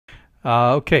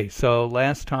Okay, so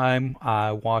last time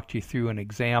I walked you through an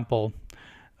example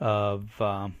of,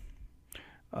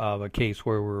 of a case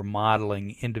where we're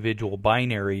modeling individual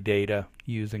binary data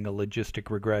using a logistic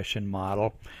regression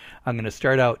model. I'm going to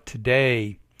start out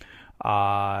today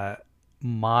uh,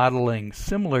 modeling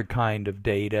similar kind of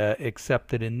data, except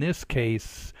that in this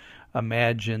case,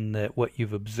 imagine that what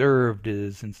you've observed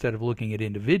is instead of looking at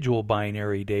individual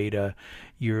binary data,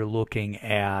 you're looking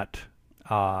at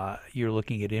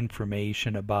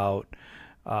information about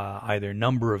either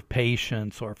number of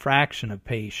patients or fraction of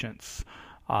patients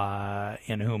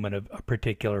in whom a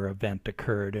particular event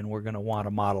occurred, and we're going to want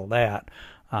to model that.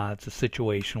 It's a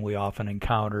situation we often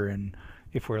encounter in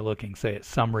if we're looking, say, at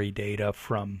summary data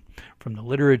from the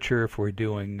literature, if we're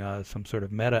doing some sort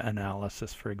of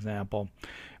meta-analysis, for example,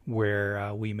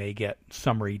 where we may get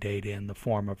summary data in the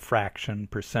form of fraction,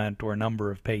 percent, or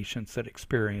number of patients that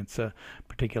experience a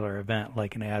particular event,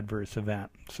 like an adverse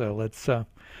event. So let's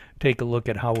take a look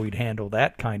at how we'd handle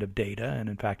that kind of data. And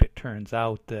in fact, it turns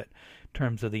out that in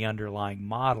terms of the underlying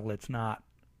model, it's not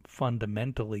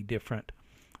fundamentally different,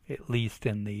 at least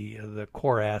in the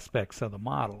core aspects of the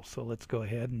model. So let's go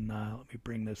ahead and let me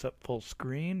bring this up full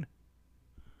screen.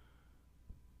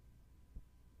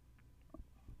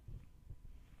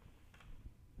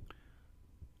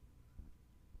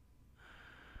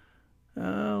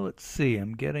 Let's see,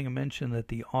 I'm getting a mention that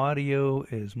the audio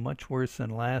is much worse than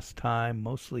last time,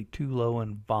 mostly too low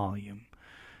in volume.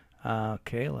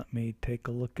 Okay, let me take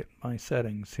a look at my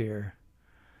settings here.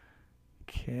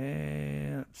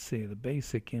 Okay, let's see, the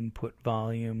basic input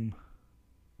volume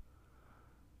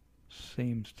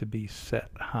seems to be set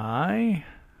high.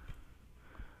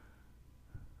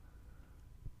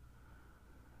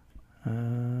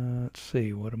 Let's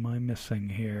see, what am I missing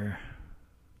here?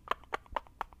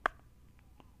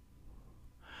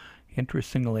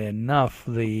 Interestingly enough,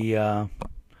 the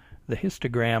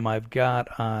histogram I've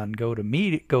got on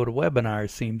GoToWebinar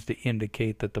seems to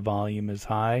indicate that the volume is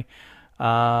high.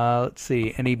 Let's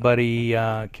see, anybody,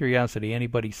 curiosity,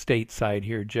 anybody stateside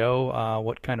here? Joe,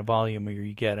 what kind of volume are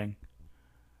you getting?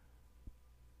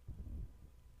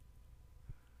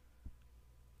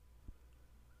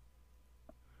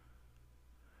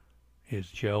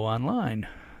 Is Joe online?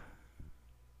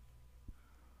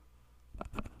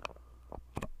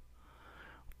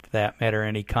 For that matter,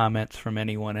 any comments from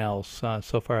anyone else?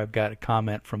 So far I've got a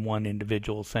comment from one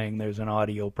individual saying there's an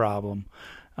audio problem.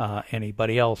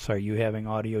 Anybody else? Are you having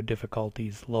audio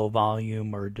difficulties, low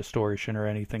volume or distortion or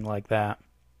anything like that?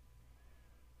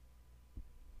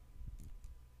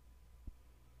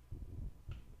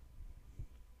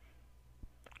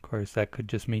 Of course, that could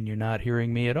just mean you're not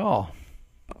hearing me at all.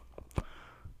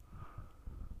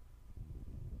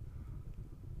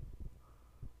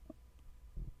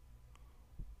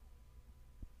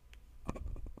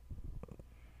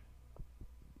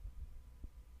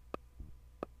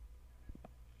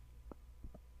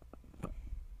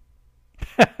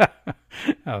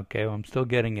 Okay, well, I'm still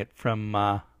getting it from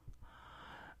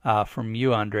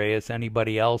you, Andreas.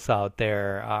 Anybody else out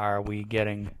there? Are we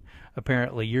getting?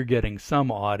 Apparently, you're getting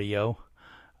some audio,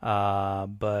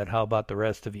 but how about the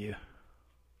rest of you?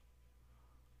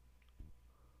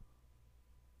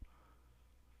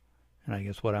 And I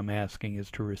guess what I'm asking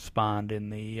is to respond in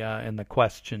the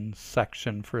questions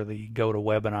section for the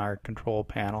GoToWebinar control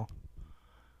panel.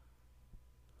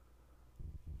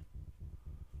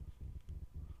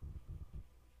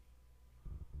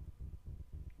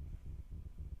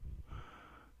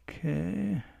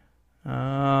 Okay.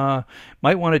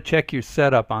 Might want to check your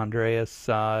setup, Andreas.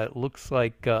 It looks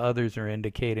like others are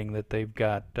indicating that they've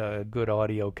got good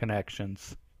audio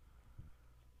connections.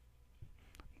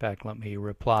 In fact, let me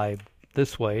reply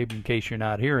this way in case you're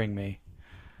not hearing me.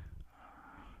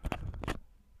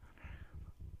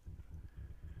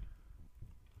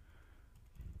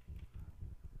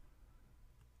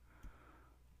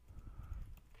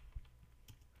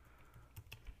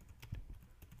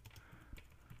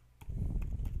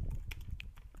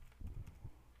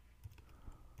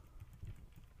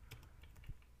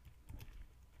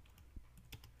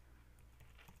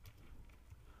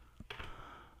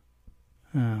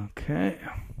 Okay.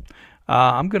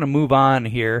 I'm going to move on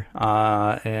here,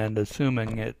 and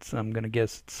assuming I'm going to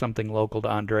guess it's something local to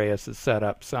Andreas'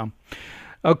 setup. So,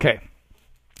 okay.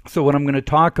 So what I'm going to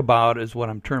talk about is what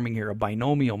I'm terming here a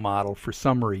binomial model for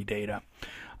summary data.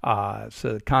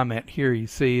 So the comment here you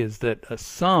see is that a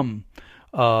sum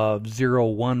of 0,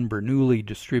 1 Bernoulli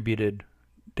distributed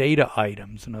data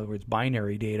items, in other words,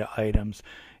 binary data items,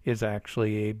 is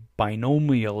actually a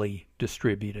binomially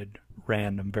distributed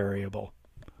random variable.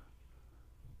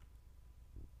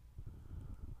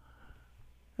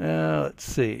 Let's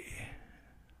see.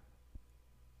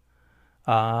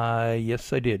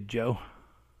 Yes, I did, Joe.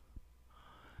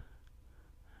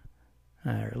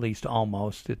 Or at least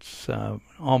almost. It's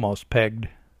almost pegged.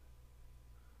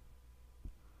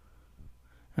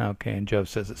 Okay, and Joe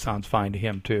says it sounds fine to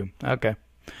him too. Okay.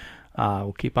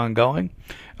 We'll keep on going.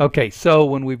 Okay, so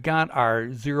when we've got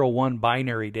our 0, 1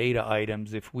 binary data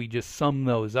items, if we just sum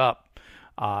those up,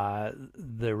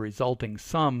 the resulting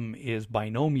sum is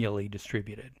binomially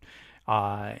distributed.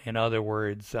 In other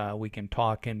words, we can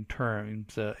talk in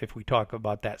terms, if we talk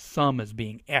about that sum as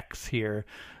being x here,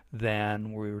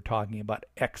 then we were talking about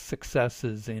x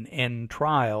successes in n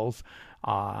trials,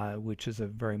 which is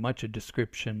very much a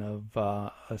description of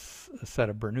a set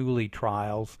of Bernoulli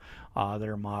trials that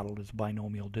are modeled as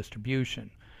binomial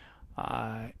distribution.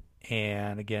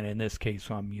 And again, in this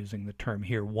case, I'm using the term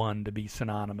here 1 to be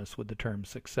synonymous with the term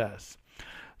success.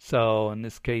 So in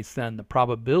this case, then, the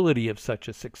probability of such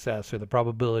a success, or the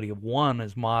probability of 1,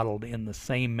 is modeled in the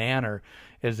same manner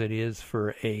as it is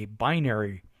for a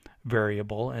binary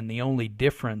variable, and the only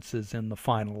difference is in the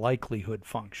final likelihood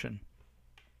function.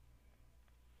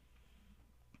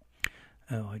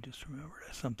 Oh, I just remembered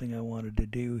something I wanted to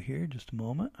do here. Just a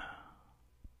moment.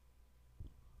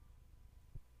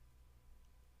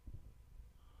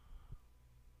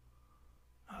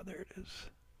 Oh, there it is.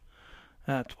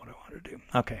 That's what I want to do.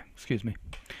 Okay, excuse me.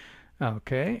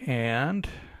 Okay, and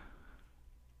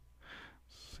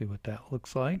see what that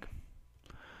looks like.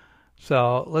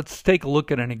 So let's take a look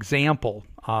at an example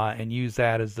and use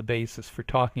that as the basis for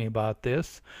talking about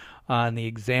this. And the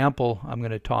example I'm going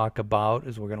to talk about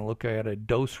is we're going to look at a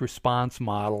dose response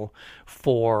model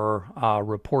for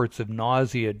reports of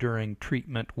nausea during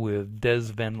treatment with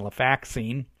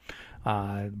desvenlafaxine,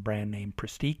 brand name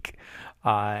Prestique.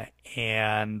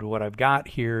 And what I've got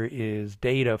here is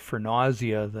data for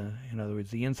nausea, in other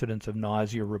words, the incidence of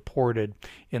nausea reported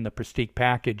in the Prestique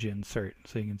package insert.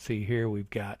 So you can see here we've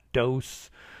got dose,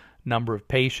 number of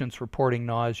patients reporting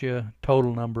nausea,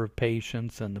 total number of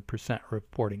patients, and the percent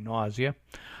reporting nausea.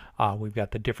 We've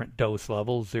got the different dose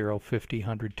levels, 0, 50,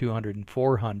 100, 200, and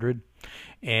 400.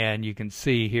 And you can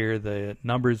see here the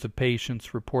numbers of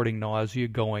patients reporting nausea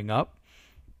going up,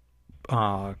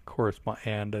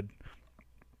 corresponded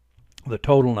the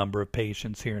total number of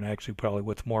patients here, and actually probably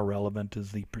what's more relevant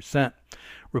is the percent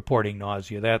reporting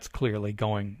nausea. That's clearly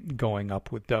going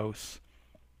up with dose.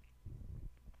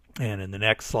 And in the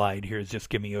next slide here is just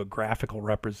giving you a graphical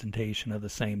representation of the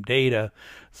same data.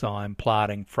 So I'm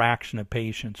plotting fraction of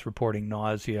patients reporting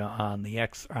nausea on the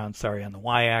on the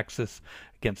y-axis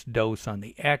against dose on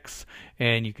the x,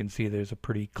 and you can see there's a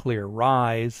pretty clear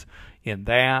rise in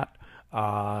that.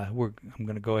 I'm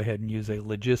going to go ahead and use a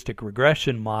logistic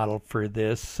regression model for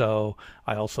this, so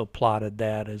I also plotted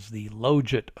that as the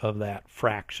logit of that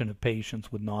fraction of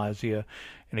patients with nausea.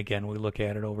 And again, we look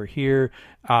at it over here,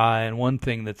 and one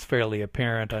thing that's fairly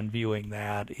apparent on viewing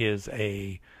that is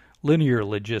a linear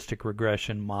logistic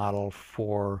regression model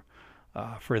for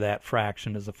that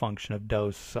fraction as a function of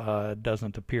dose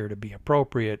doesn't appear to be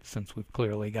appropriate, since we've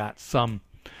clearly got some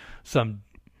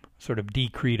sort of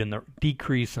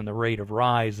decrease in the rate of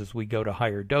rise as we go to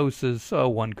higher doses. So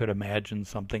one could imagine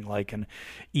something like an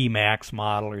Emax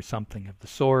model or something of the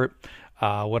sort.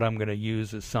 What I'm going to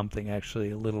use is something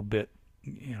actually a little bit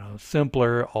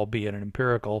simpler, albeit an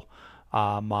empirical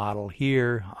model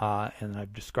here, and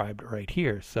I've described it right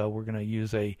here. So we're going to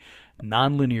use a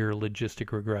nonlinear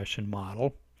logistic regression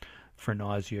model for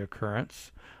nausea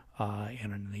occurrence,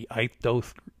 and the ith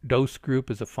dose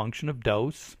group is a function of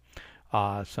dose.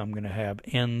 So I'm going to have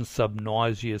n sub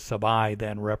nausea sub I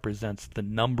then represents the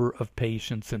number of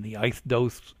patients in the ith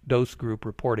dose group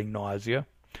reporting nausea.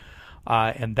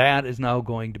 And that is now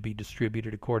going to be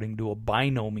distributed according to a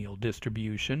binomial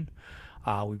distribution.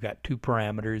 We've got two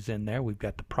parameters in there. We've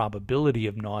got the probability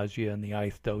of nausea in the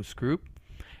ith dose group,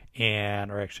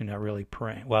 or actually not really,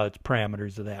 it's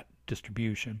parameters of that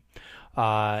distribution.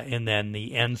 And then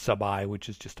the n sub I, which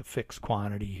is just a fixed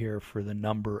quantity here for the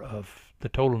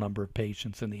total number of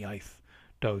patients in the ith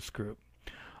dose group.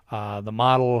 The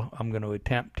model I'm going to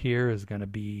attempt here is going to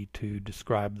be to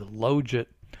describe the logit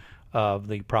of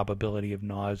the probability of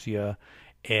nausea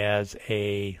as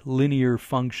a linear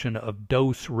function of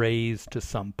dose raised to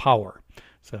some power.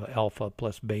 So alpha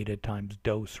plus beta times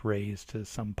dose raised to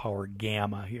some power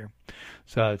gamma here.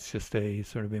 So it's just a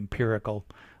sort of empirical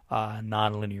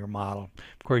nonlinear model.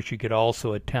 Of course, you could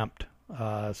also attempt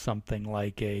something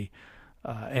like an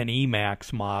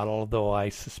Emax model, though I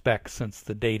suspect since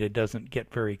the data doesn't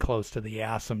get very close to the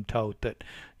asymptote that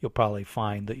you'll probably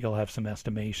find that you'll have some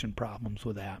estimation problems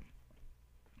with that.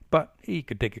 But you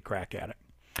could take a crack at it.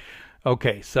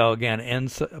 Okay, so again, N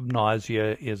sub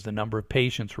nausea is the number of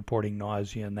patients reporting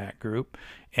nausea in that group.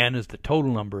 N is the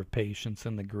total number of patients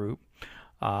in the group.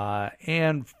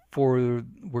 And we're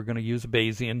going to use a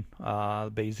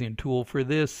Bayesian tool for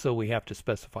this, so we have to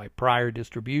specify prior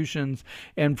distributions.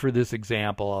 And for this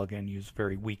example, I'll again use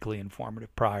very weakly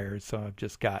informative priors. So I've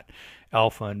just got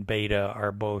alpha and beta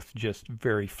are both just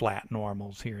very flat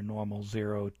normals here, normal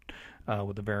 0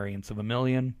 with a variance of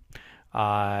 1,000,000.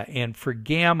 And for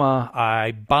gamma,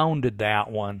 I bounded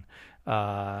that one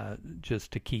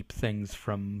just to keep things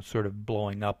from sort of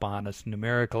blowing up on us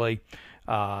numerically.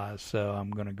 So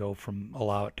I'm going to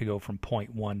allow it to go from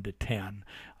 0.1 to 10.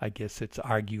 I guess it's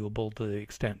arguable to the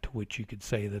extent to which you could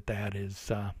say that that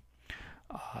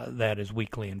is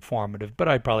weakly informative, but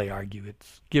I'd probably argue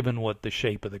it's, given what the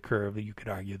shape of the curve, you could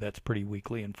argue that's pretty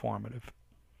weakly informative.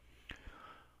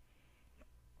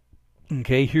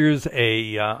 Okay, here's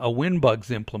a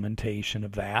WinBUGS implementation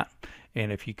of that, and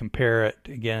if you compare it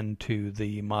again to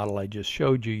the model I just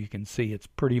showed you, you can see it's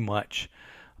pretty much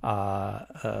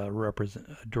a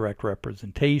direct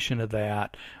representation of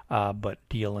that, but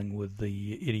dealing with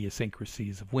the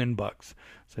idiosyncrasies of WinBUGS.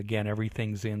 So again,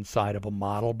 everything's inside of a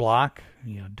model block,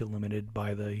 delimited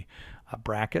by the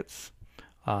brackets.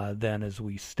 Then as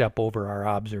we step over our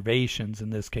observations,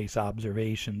 in this case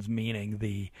observations meaning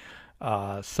the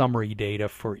summary data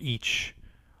for each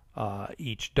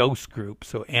dose group.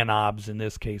 So NOBS in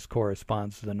this case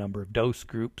corresponds to the number of dose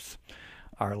groups.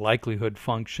 Our likelihood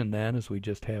function then is we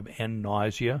just have N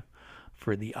nausea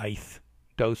for the ith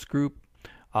dose group.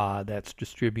 That's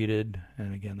distributed,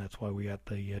 and again that's why we got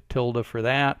the tilde for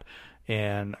that,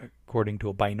 and according to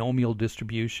a binomial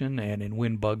distribution, and in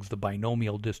WinBUGS the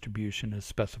binomial distribution is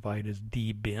specified as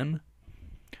dbin.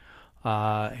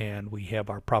 And we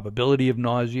have our probability of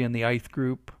nausea in the ith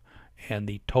group and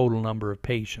the total number of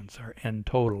patients, our N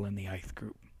total in the ith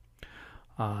group.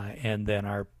 And then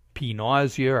our P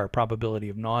nausea, our probability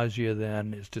of nausea,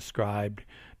 then is described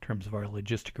in terms of our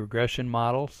logistic regression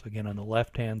model. So again, on the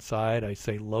left-hand side, I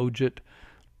say logit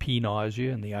P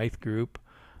nausea in the ith group.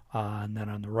 And then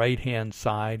on the right-hand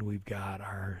side, we've got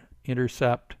our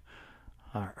intercept,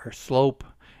 our slope,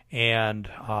 and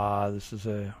this is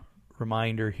a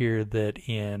reminder here that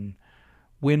in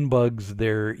WinBUGS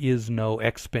there is no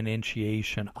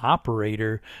exponentiation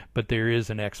operator, but there is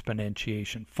an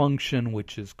exponentiation function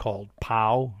which is called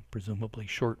POW, presumably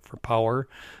short for power.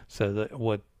 So that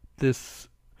what this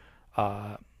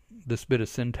bit of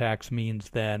syntax means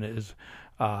then is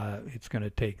it's going to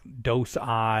take dose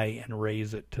I and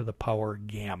raise it to the power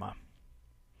gamma.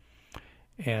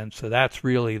 And so that's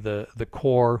really the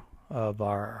core of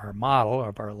our model,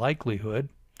 of our likelihood.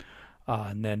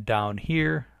 And then down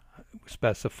here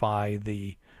specify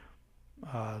the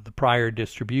prior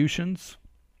distributions,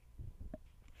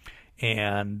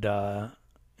 and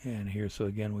here, so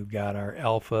again we've got our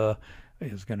alpha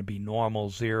is going to be normal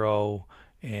 0,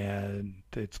 and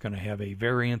it's going to have a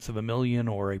variance of 1,000,000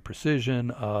 or a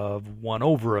precision of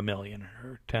 1/1,000,000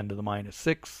 or 10 to the minus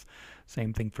 6.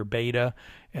 Same thing for beta.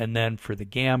 And then for the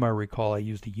gamma, recall I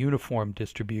used a uniform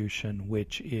distribution,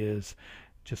 which is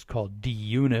just called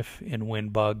dunif in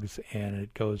WinBUGS, and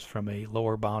it goes from a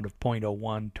lower bound of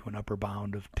 0.01 to an upper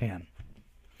bound of 10.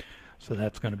 So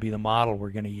that's going to be the model we're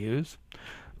going to use.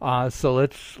 So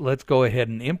let's go ahead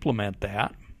and implement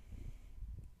that.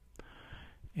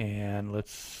 And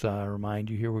let's remind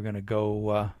you here, we're going to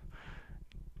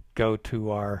go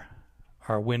to our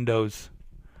Windows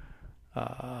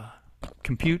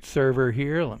compute server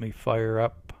here. Let me fire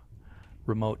up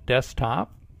remote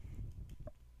desktop.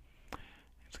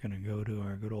 It's going to go to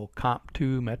our good old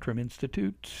Comp2 Metrum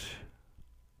Institute.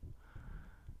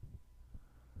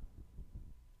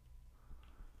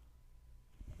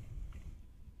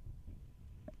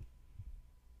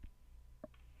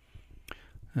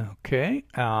 Okay,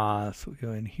 so we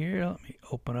go in here. Let me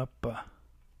open up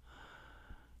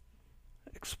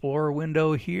Explorer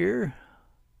window here.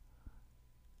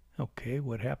 Okay,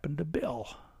 what happened to Bill?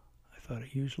 I thought I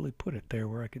usually put it there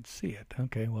where I could see it.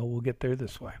 Okay, well, we'll get there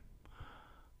this way.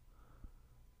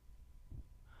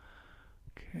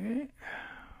 Okay.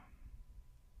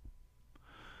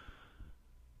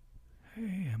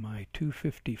 Okay,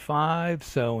 MI255.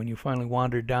 So when you finally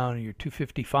wander down in your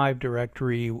 255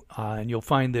 directory, and you'll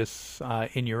find this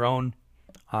in your own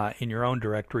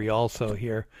directory also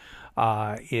here,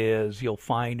 is you'll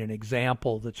find an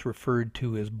example that's referred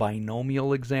to as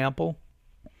binomial example.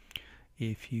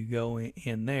 If you go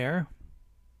in there,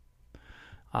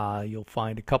 you'll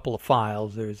find a couple of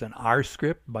files. There's an R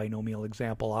script, binomial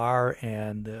example R,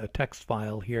 and a text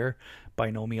file here,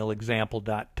 binomial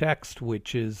example.txt,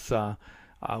 which is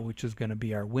going to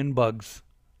be our WinBUGS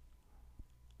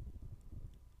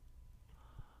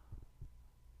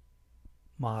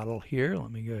model here.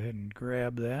 Let me go ahead and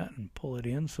grab that and pull it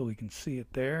in so we can see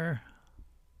it there.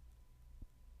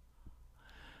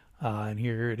 And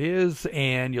here it is,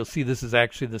 and you'll see this is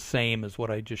actually the same as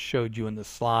what I just showed you in the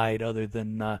slide, other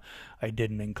than I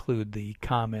didn't include the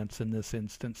comments in this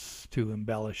instance to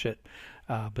embellish it.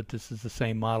 But this is the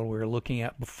same model we were looking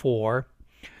at before.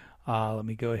 Let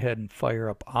me go ahead and fire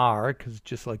up R, because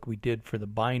just like we did for the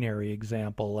binary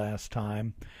example last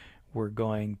time, we're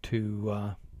going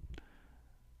to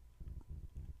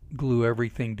glue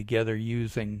everything together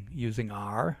using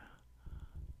R.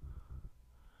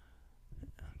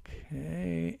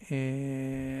 Okay,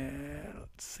 and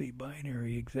let's see,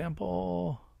 binary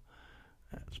example.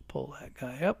 Let's pull that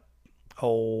guy up.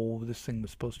 Oh, this thing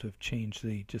was supposed to have changed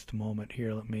just a moment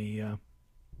here. Let me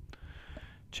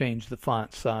change the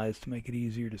font size to make it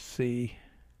easier to see.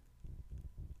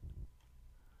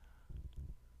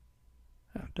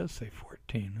 Oh, it does say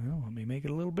 14. Well, let me make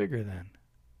it a little bigger then.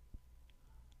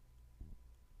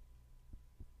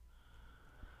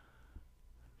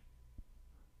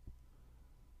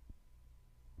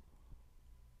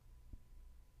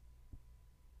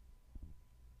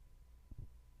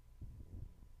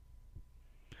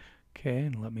 Okay,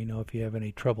 and let me know if you have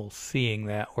any trouble seeing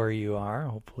that where you are.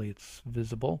 Hopefully it's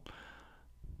visible.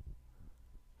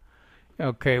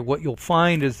 Okay, what you'll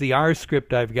find is the R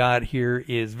script I've got here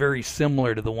is very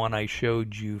similar to the one I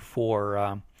showed you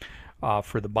for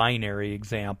the binary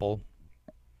example.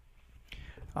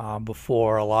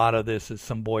 Before, a lot of this is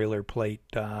some boilerplate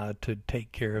to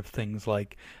take care of things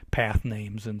like path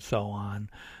names and so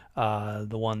on.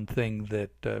 The one thing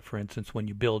that, for instance, when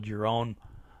you build your own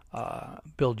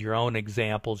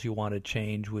examples you want to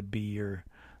change would be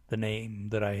the name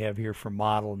that I have here for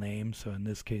model name. So in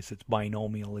this case it's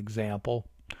binomial example.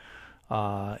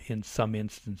 In some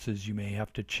instances you may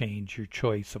have to change your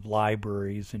choice of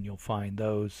libraries, and you'll find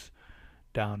those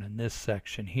down in this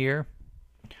section here.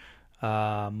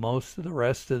 Most of the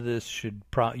rest of this in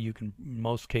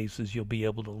most cases you'll be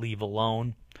able to leave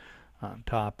alone on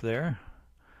top there.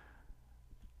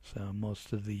 So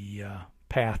most of the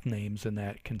path names in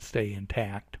that can stay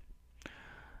intact.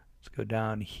 Let's go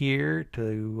down here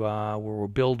to where we're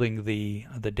building the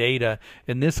data.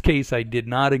 In this case I did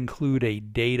not include a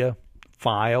data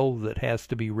file that has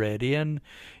to be read in.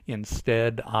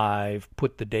 Instead I've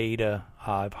put the data,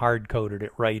 I've hard-coded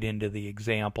it right into the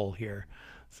example here.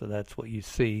 So that's what you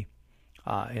see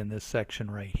in this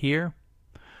section right here.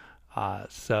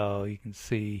 So you can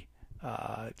see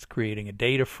it's creating a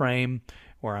data frame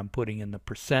where I'm putting in the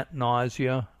percent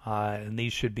nausea, and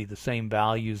these should be the same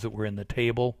values that were in the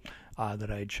table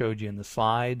that I had showed you in the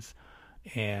slides,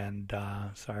 and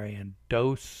and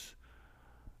dose,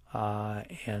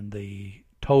 and the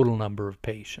total number of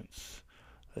patients.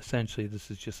 Essentially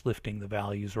this is just lifting the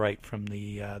values right from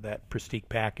the that Prestige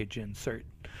package insert.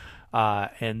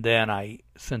 And then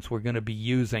since we're going to be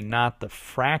using not the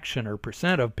fraction or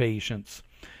percent of patients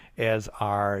as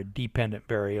our dependent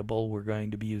variable, we're going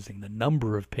to be using the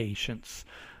number of patients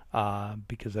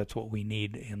because that's what we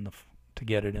need to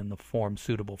get it in the form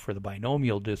suitable for the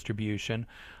binomial distribution.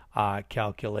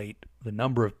 Calculate the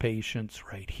number of patients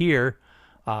right here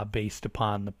based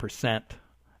upon the percent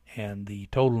and the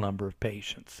total number of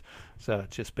patients. So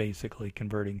it's just basically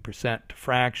converting percent to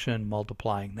fraction,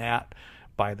 multiplying that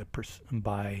by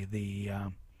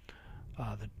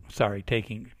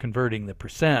converting the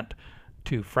percent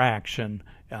to fraction,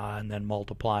 and then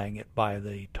multiplying it by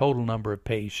the total number of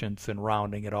patients and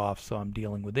rounding it off so I'm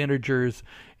dealing with integers,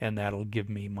 and that'll give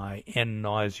me my n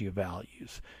nausea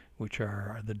values, which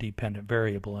are the dependent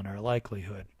variable in our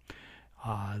likelihood.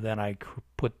 Then I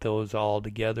put those all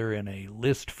together in a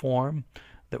list form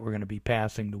that we're going to be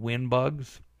passing to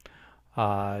WinBUGS,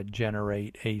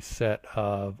 generate a set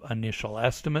of initial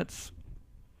estimates.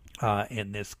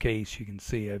 In this case you can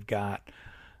see I've got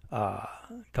a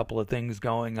couple of things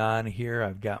going on here.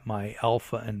 I've got my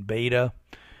alpha and beta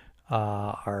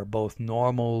are both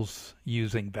normals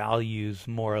using values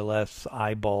more or less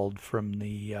eyeballed from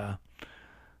the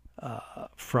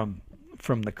from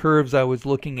the curves I was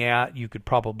looking at. You could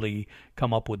probably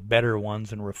come up with better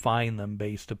ones and refine them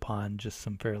based upon just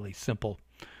some fairly simple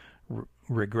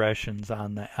regressions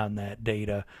on that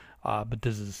data. But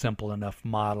this is a simple enough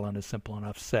model and a simple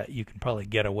enough set. You can probably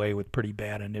get away with pretty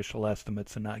bad initial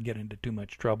estimates and not get into too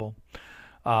much trouble.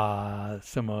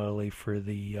 Similarly for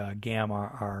the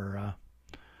gamma,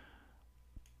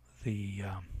 the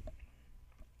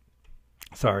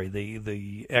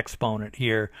exponent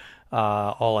here,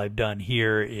 all I've done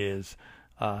here is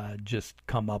just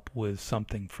come up with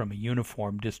something from a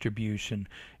uniform distribution,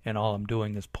 and all I'm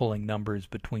doing is pulling numbers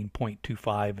between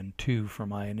 0.25 and 2 for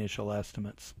my initial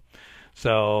estimates.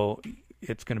 So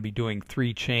it's going to be doing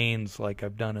 3 chains like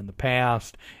I've done in the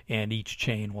past, and each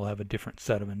chain will have a different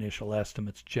set of initial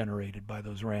estimates generated by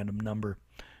those random number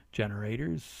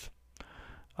generators.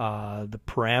 The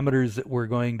parameters that we're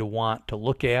going to want to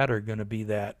look at are going to be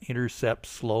that intercept,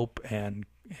 slope, and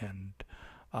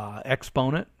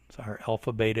exponent. So our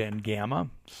alpha, beta, and gamma.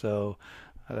 So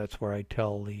that's where I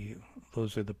tell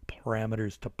those are the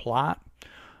parameters to plot.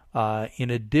 In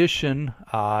addition,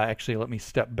 actually, let me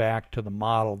step back to the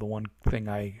model. The one thing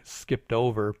I skipped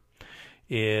over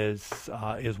is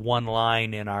one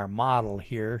line in our model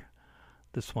here,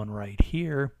 this one right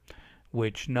here,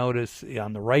 which notice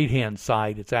on the right-hand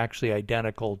side it's actually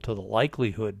identical to the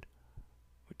likelihood,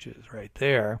 which is right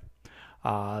there.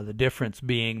 The difference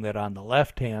being that on the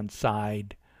left-hand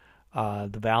side,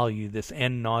 the value, this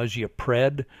n nausea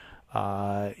pred,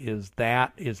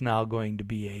 is now going to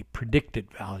be a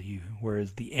predicted value,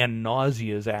 whereas the n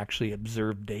nausea is actually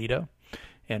observed data.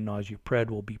 N nausea pred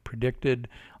will be predicted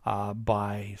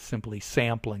by simply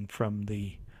sampling from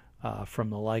the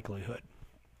likelihood.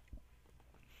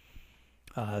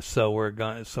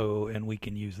 And we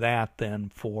can use that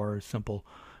then for simple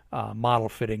model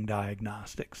fitting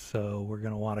diagnostics. So we're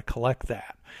going to want to collect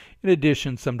that. In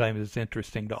addition, sometimes it's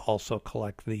interesting to also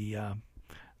collect the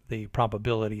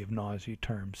probability of nausea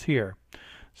terms here.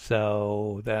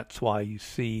 So that's why you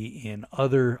see in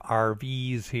other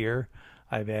RVs here,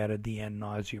 I've added the n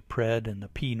nausea pred and the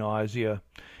p nausea,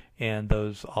 and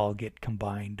those all get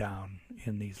combined down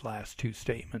in these last 2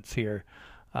 statements here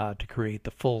to create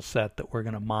the full set that we're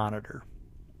going to monitor.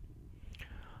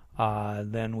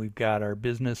 Then we've got our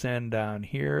business end down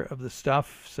here of the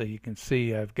stuff. So you can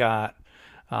see I've got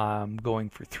going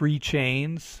for 3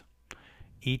 chains.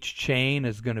 Each chain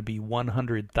is going to be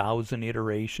 100,000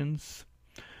 iterations.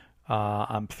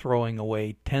 I'm throwing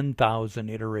away 10,000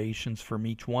 iterations from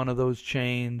each one of those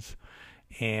chains,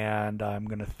 and I'm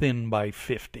going to thin by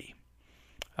 50.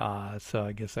 So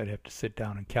I guess I'd have to sit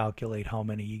down and calculate how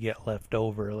many you get left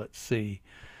over. Let's see.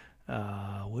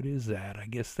 What is that? I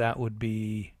guess that would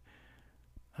be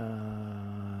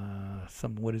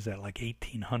what is that, like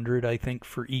 1,800, I think,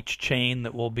 for each chain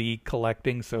that we'll be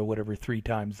collecting. So whatever 3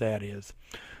 times that is.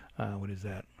 What is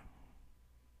that?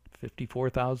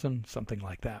 54,000, something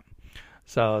like that.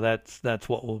 So that's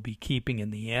what we'll be keeping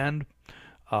in the end.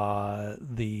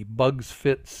 The bugs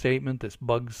fit statement, this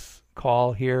bugs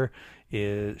call here,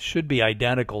 should be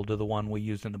identical to the one we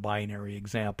used in the binary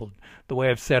example. The way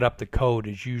I've set up the code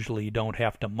is usually you don't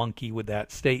have to monkey with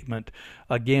that statement,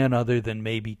 again, other than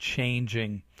maybe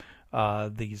changing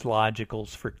these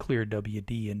logicals for clear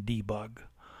WD and debug.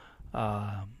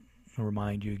 I'll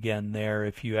remind you again there,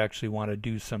 if you actually want to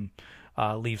do some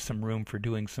leave some room for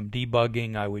doing some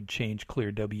debugging, I would change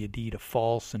clear WD to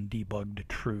false and debug to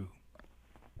true.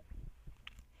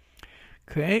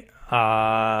 Okay,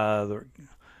 the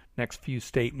next few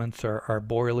statements are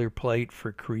boilerplate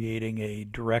for creating a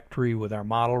directory with our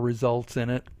model results in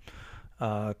it,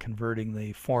 converting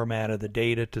the format of the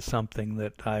data to something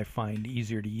that I find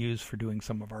easier to use for doing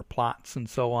some of our plots and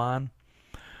so on.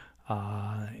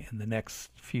 In the next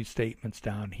few statements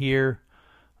down here,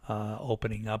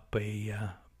 opening up a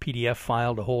PDF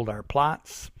file to hold our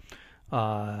plots,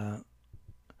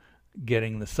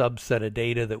 getting the subset of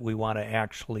data that we want to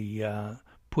actually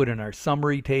put in our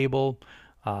summary table.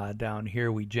 Down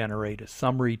here we generate a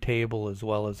summary table as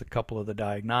well as a couple of the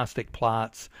diagnostic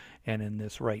plots, and in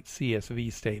this write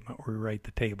CSV statement we write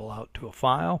the table out to a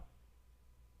file.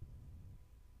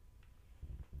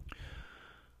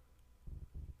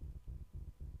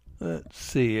 Let's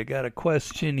see, I got a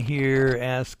question here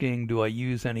asking, do I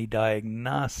use any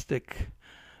diagnostics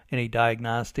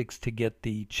to get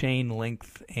the chain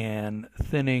length and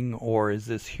thinning, or is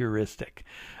this heuristic?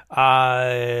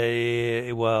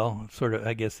 Well, sort of,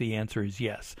 I guess the answer is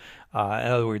yes. In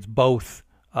other words, both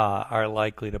are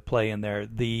likely to play in there.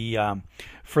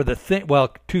 For the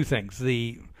well, 2 things.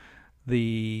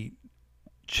 The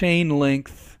chain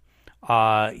length,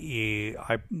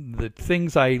 the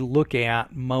things I look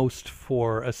at most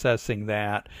for assessing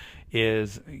that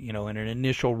is, in an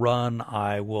initial run,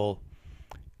 I'll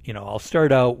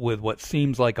start out with what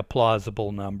seems like a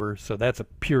plausible number, so that's a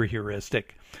pure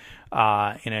heuristic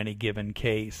in any given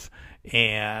case.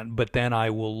 But then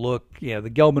I will look, the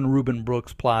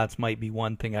Gelman-Rubin-Brooks plots might be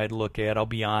one thing I'd look at. I'll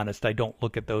be honest, I don't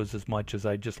look at those as much as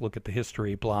I just look at the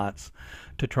history plots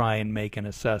to try and make an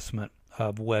assessment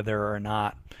of whether or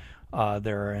not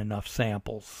there are enough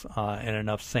samples, and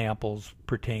enough samples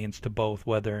pertains to both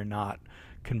whether or not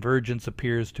convergence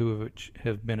appears to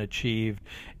have been achieved,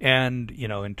 and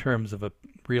in terms of a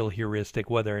real heuristic,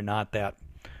 whether or not that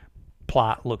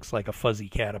plot looks like a fuzzy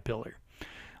caterpillar.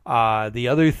 The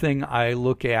other thing I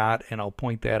look at, and I'll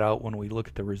point that out when we look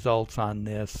at the results on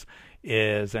this,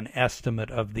 is an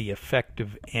estimate of the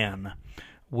effective N,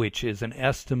 which is an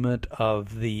estimate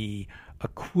of the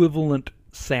equivalent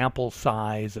sample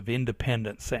size of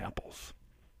independent samples,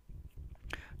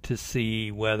 to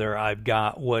see whether I've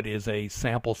got what is a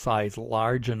sample size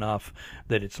large enough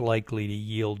that it's likely to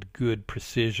yield good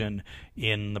precision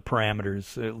in the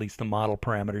parameters, at least the model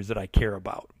parameters that I care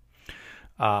about.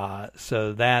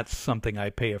 So that's something I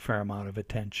pay a fair amount of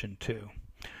attention to.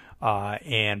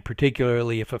 And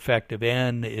particularly if effective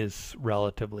N is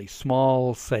relatively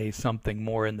small, say something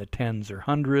more in the tens or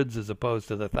hundreds as opposed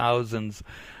to the thousands,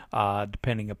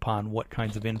 depending upon what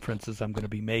kinds of inferences I'm going to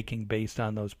be making based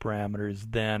on those parameters,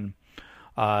 then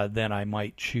I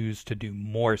might choose to do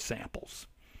more samples.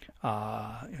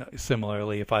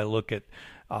 Similarly, if I look at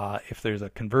if there's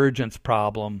a convergence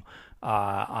problem,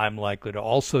 I'm likely to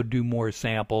also do more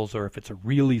samples, or if it's a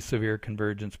really severe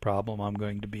convergence problem, I'm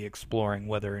going to be exploring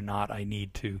whether or not I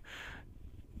need to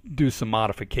do some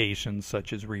modifications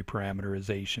such as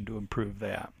reparameterization to improve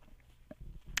that.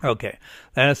 Okay,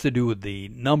 that has to do with the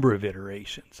number of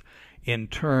iterations. In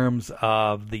terms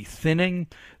of the thinning,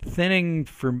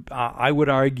 I would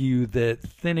argue that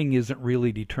thinning isn't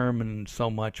really determined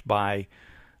so much by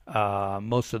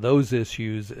most of those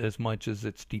issues as much as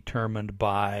it's determined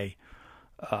by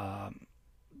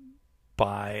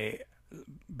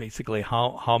basically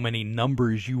how many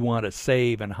numbers you want to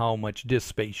save and how much disk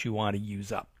space you want to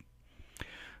use up.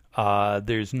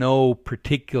 There's no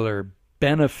particular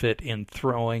benefit in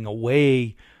throwing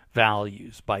away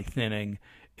values by thinning,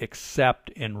 except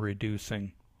in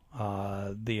reducing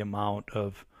the amount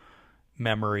of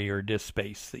memory or disk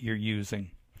space that you're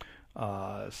using.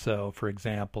 So, for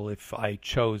example, if I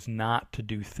chose not to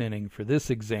do thinning for this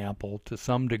example, to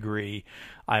some degree,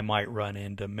 I might run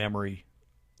into memory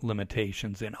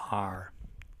limitations in R.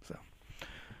 So,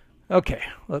 okay,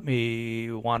 let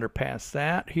me wander past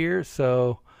that here.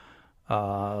 So,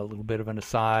 a little bit of an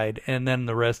aside, and then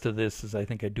the rest of this is, I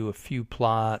think I do a few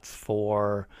plots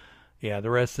for, the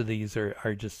rest of these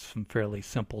are just some fairly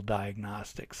simple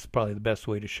diagnostics. Probably the best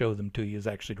way to show them to you is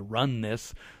actually to run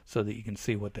this so that you can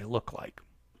see what they look like.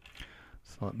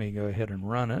 So let me go ahead and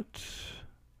run it.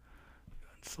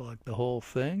 Select the whole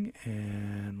thing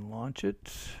and launch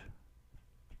it.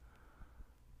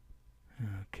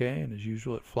 Okay, and as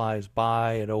usual, it flies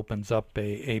by. It opens up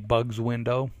a bugs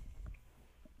window.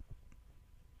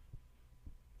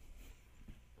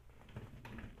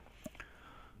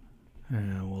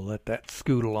 And we'll let that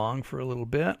scoot along for a little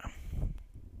bit.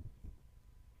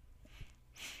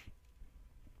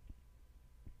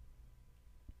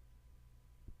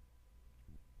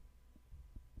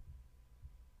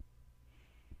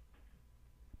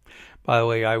 By the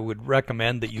way, I would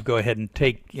recommend that you go ahead and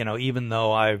take, even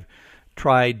though I've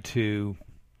tried to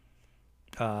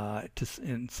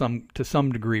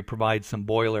some degree provide some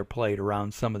boilerplate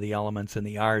around some of the elements in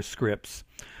the R scripts,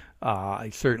 I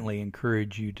certainly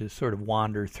encourage you to sort of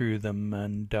wander through them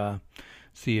and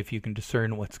see if you can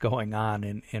discern what's going on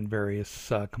in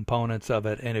various components of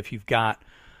it. And if you've got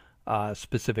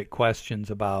specific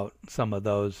questions about some of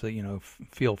those,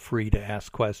 feel free to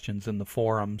ask questions in the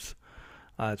forums.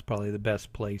 It's probably the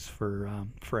best place for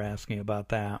asking about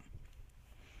that.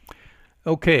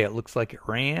 Okay, it looks like it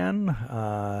ran.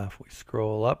 If we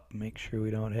scroll up, make sure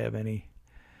we don't have any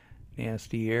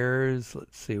nasty errors.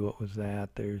 Let's see, what was that?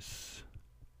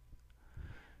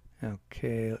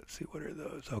 Okay, let's see, what are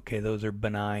those? Okay, those are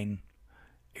benign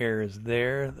errors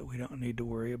there that we don't need to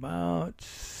worry about.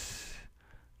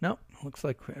 Nope, looks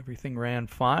like everything ran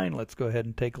fine. Let's go ahead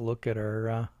and take a look at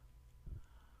our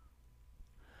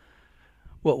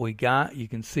what we got. You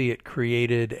can see it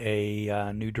created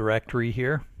a new directory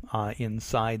here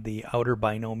inside the outer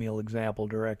binomial example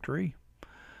directory.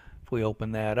 If we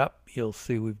open that up, you'll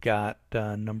see we've got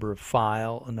a number of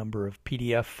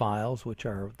PDF files, which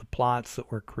are the plots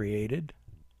that were created.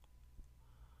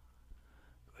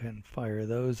 Go ahead and fire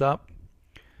those up.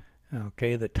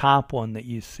 Okay, the top one that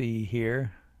you see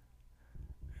here,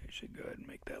 I should go ahead and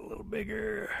make that a little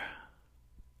bigger.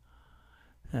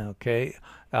 Okay,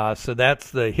 so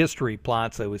that's the history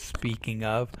plots I was speaking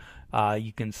of.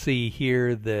 You can see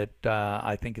here that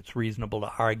I think it's reasonable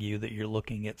to argue that you're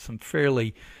looking at some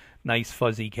fairly nice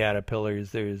fuzzy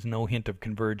caterpillars. There's no hint of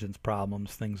convergence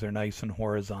problems. Things are nice and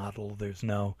horizontal. There's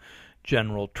no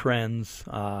general trends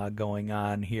going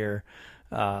on here.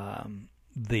 At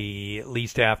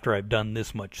least after I've done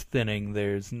this much thinning,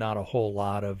 there's not a whole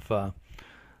lot of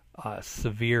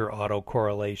severe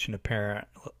autocorrelation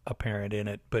apparent in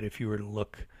it, but if you were to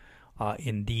look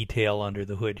in detail under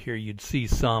the hood here, you'd see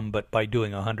some, but by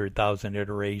doing 100,000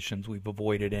 iterations, we've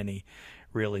avoided any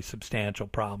really substantial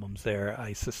problems there.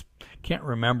 I can't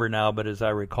remember now, but as I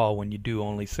recall, when you do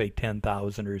only say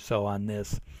 10,000 or so on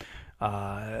this,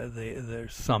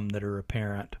 there's some that are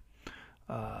apparent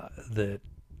that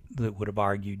would have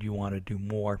argued you want to do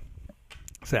more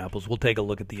samples. We'll take a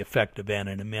look at the effect of N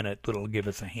in a minute. That'll give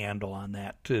us a handle on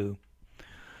that too.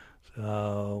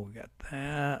 So we got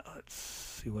that. Let's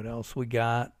see what else we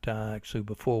got. Actually,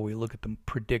 before we look at the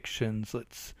predictions,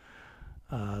 let's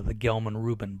the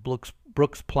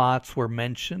Gelman-Rubin-Brooks plots were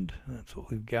mentioned. That's what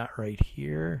we've got right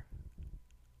here.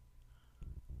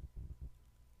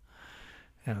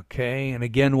 Okay, and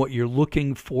again, what you're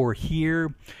looking for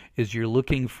here is you're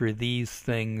looking for these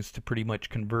things to pretty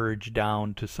much converge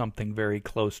down to something very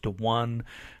close to 1.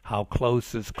 How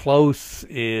close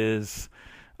is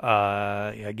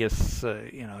I guess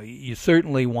you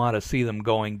certainly want to see them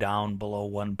going down below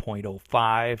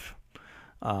 1.05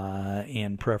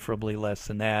 and preferably less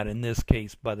than that. In this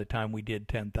case, by the time we did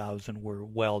 10,000, we're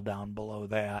well down below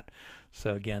that.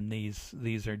 So again,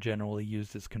 these are generally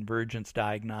used as convergence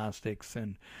diagnostics,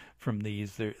 and from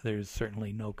these there's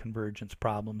certainly no convergence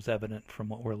problems evident from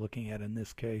what we're looking at in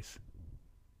this case.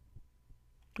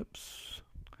 Oops,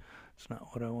 that's not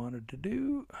what I wanted to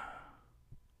do.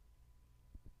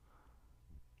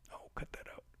 Oh, cut that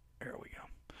out. There we go.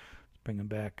 Let's bring them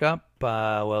back up.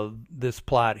 Well, this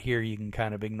plot here you can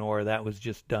kind of ignore. That was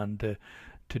just done to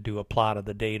do a plot of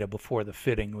the data before the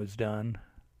fitting was done.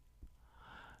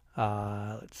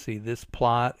 Let's see, this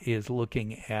plot is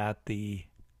looking at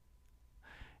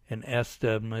an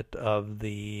estimate of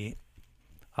the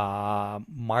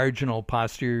marginal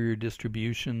posterior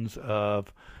distributions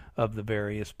of the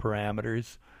various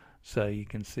parameters. So you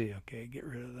can see, okay, get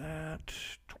rid of that.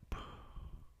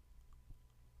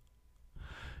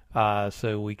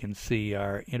 So we can see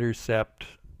our intercept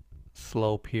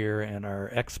slope here and our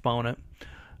exponent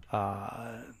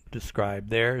described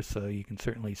there, so you can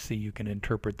certainly see, you can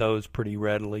interpret those pretty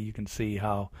readily. You can see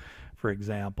how, for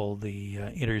example, the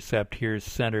intercept here is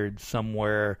centered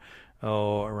somewhere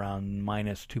around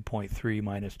 -2.3,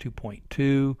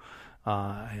 -2.2,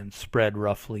 and spread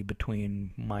roughly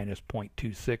between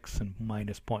 -0.26 and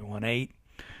 -0.18.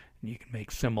 And you can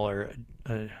make similar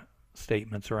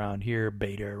statements around here,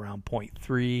 beta around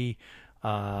 0.3,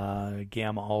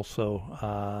 gamma also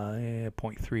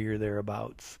 0.3 or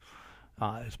thereabouts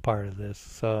as part of this.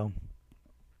 So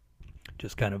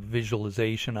just kind of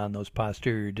visualization on those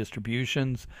posterior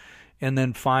distributions. And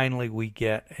then finally we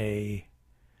get a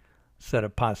set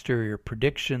of posterior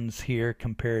predictions here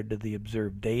compared to the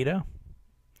observed data.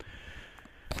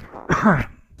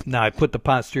 Now, I put the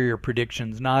posterior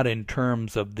predictions not in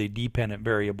terms of the dependent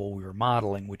variable we were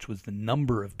modeling, which was the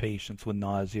number of patients with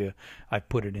nausea. I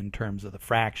put it in terms of the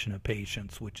fraction of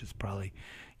patients, which is probably,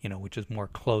 which is more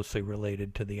closely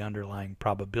related to the underlying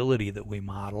probability that we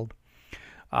modeled.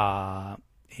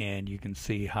 And you can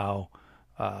see how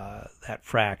that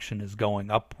fraction is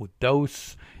going up with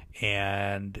dose,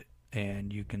 and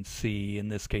you can see in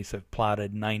this case I've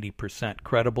plotted 90%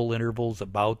 credible intervals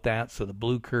about that. So the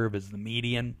blue curve is the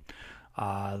median.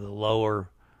 The lower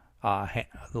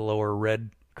red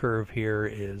curve here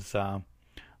is the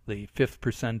 5th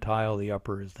percentile. The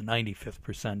upper is the 95th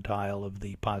percentile of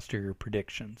the posterior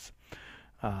predictions.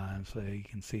 So you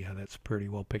can see how that's pretty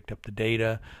well picked up the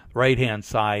data. The right-hand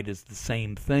side is the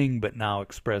same thing, but now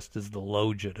expressed as the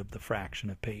logit of the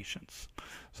fraction of patients.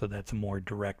 So that's a more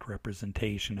direct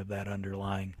representation of that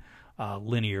underlying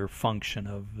linear function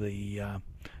of the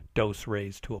dose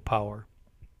raised to a power.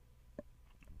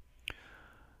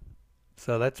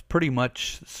 So that's pretty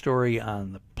much the story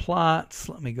on the plots.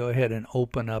 Let me go ahead and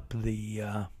open up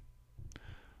the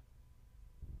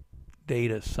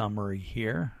data summary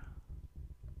here.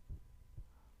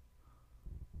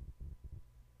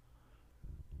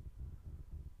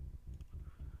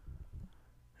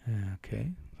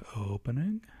 Okay,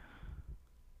 opening.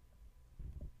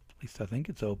 At least I think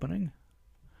it's opening.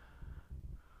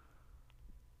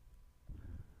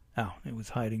 Oh, it was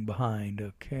hiding behind.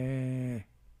 Okay.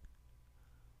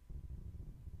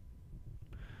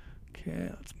 Okay,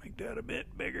 let's make that a bit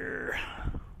bigger.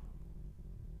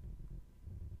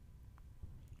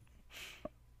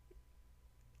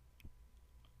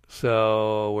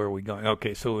 So where are we going?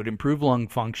 Okay, so it would improve lung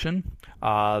function.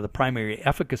 The primary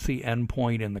efficacy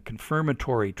endpoint in the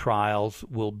confirmatory trials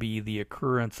will be the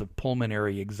occurrence of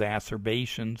pulmonary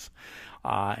exacerbations.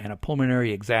 And a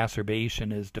pulmonary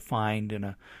exacerbation is defined in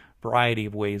a variety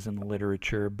of ways in the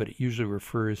literature, but it usually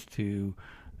refers to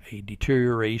a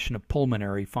deterioration of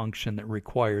pulmonary function that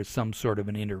requires some sort of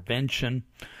an intervention,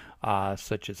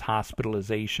 such as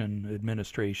hospitalization,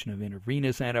 administration of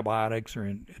intravenous antibiotics, or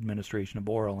administration of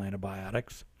oral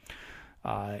antibiotics.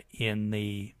 In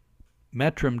the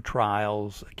METRM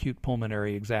trials, acute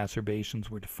pulmonary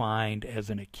exacerbations were defined as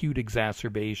an acute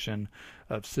exacerbation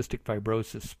of cystic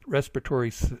fibrosis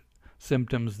respiratory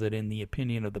symptoms that, in the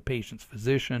opinion of the patient's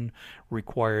physician,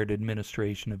 required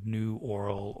administration of new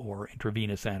oral or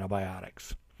intravenous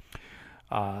antibiotics.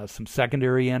 Some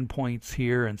secondary endpoints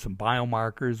here and some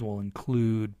biomarkers will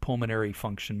include pulmonary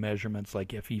function measurements like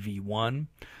FEV1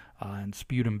 and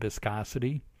sputum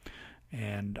viscosity.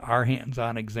 And our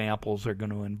hands-on examples are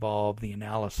going to involve the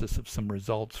analysis of some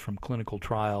results from clinical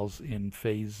trials in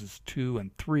phases 2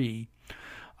 and 3.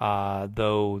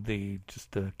 Though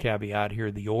just a caveat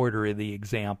here, the order of the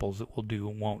examples that we'll do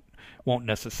won't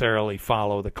necessarily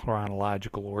follow the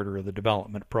chronological order of the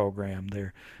development program.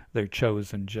 They're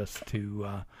chosen just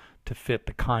to fit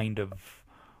the kind of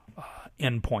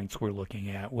endpoints we're looking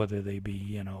at, whether they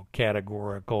be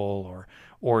categorical or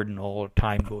ordinal or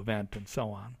time to event and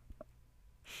so on.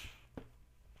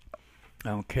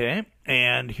 Okay,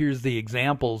 and here's the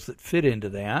examples that fit into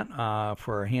that.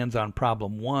 For our hands-on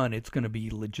problem 1, it's going to be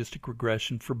logistic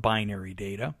regression for binary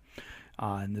data.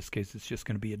 In this case, it's just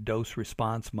going to be a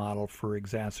dose-response model for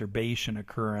exacerbation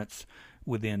occurrence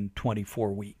within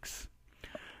 24 weeks.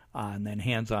 And then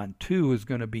hands-on 2 is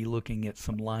going to be looking at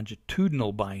some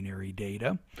longitudinal binary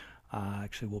data.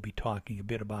 Actually, we'll be talking a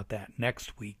bit about that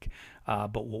next week,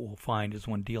 but what we'll find is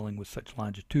when dealing with such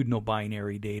longitudinal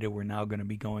binary data, we're now going to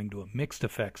be going to a mixed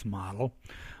effects model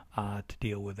to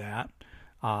deal with that.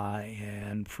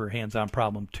 And for hands-on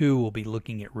problem 2, we'll be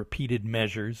looking at repeated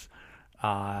measures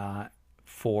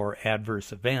for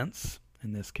adverse events.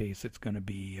 In this case, it's going to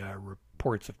be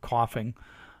reports of coughing,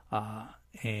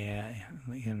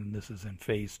 and this is in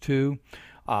phase 2.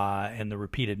 And the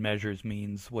repeated measures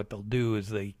means what they'll do is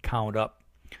they count up,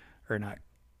 or not,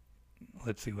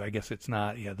 let's see, I guess it's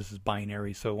not, yeah, this is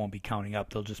binary, so it won't be counting up.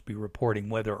 They'll just be reporting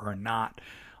whether or not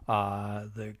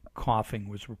the coughing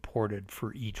was reported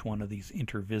for each one of these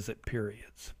intervisit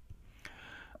periods.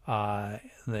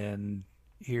 Then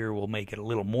here we'll make it a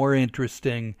little more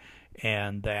interesting,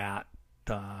 and that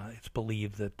it's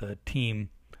believed that the team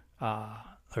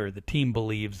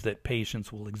believes that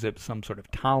patients will exhibit some sort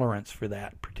of tolerance for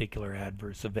that particular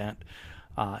adverse event.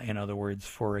 In other words,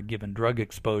 for a given drug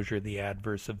exposure, the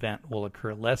adverse event will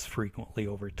occur less frequently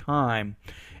over time,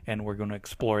 and we're going to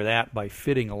explore that by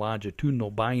fitting a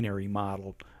longitudinal binary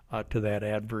model to that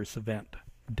adverse event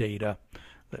data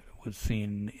that was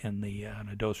seen in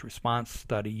a dose-response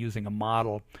study, using a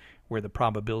model where the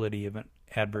probability of an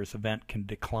adverse event can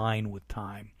decline with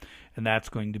time. And that's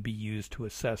going to be used to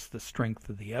assess the strength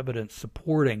of the evidence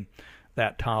supporting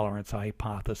that tolerance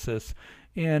hypothesis.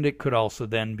 And it could also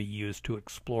then be used to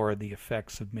explore the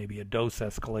effects of maybe a dose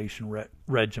escalation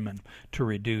regimen to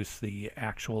reduce the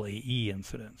actual AE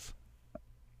incidence.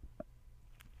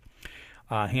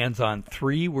 Hands-on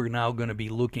 3, we're now going to be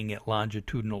looking at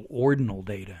longitudinal ordinal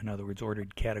data, in other words,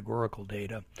 ordered categorical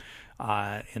data.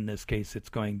 In this case, it's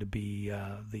going to be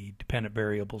the dependent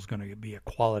variable is going to be a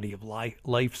quality of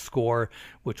life score,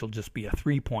 which will just be a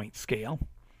 3-point scale.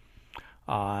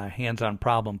 Hands-on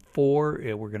problem 4,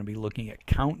 we're going to be looking at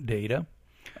count data.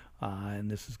 And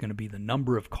this is going to be the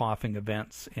number of coughing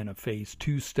events in a phase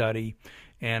 2 study.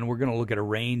 And we're going to look at a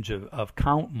range of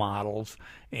count models,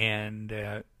 and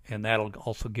that'll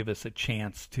also give us a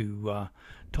chance to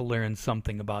learn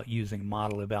something about using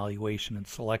model evaluation and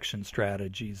selection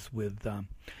strategies with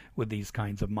these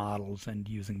kinds of models and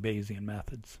using Bayesian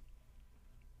methods.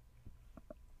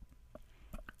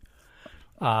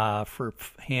 For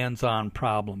hands-on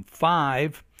problem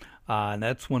 5,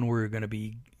 that's when we're going to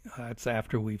be, that's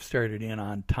after we've started in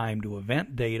on time to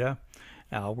event data.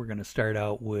 We're going to start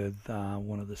out with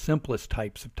one of the simplest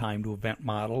types of time to event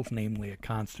models, namely a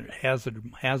constant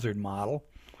hazard model.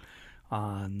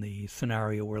 The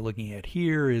scenario we're looking at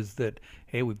here is that,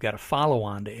 hey, we've got a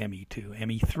follow-on to ME2,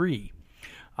 ME3.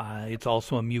 It's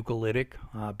also a mucolytic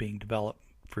being developed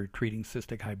for treating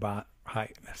cystic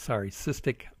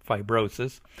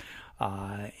fibrosis.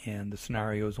 And the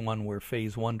scenario is one where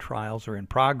phase 1 trials are in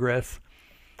progress.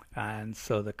 And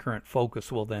so the current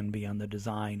focus will then be on the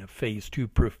design of phase 2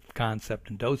 proof of concept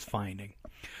and dose finding.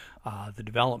 The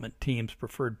development team's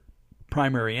preferred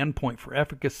primary endpoint for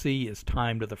efficacy is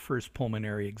time to the first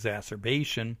pulmonary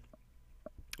exacerbation,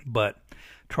 but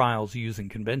trials using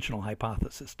conventional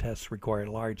hypothesis tests require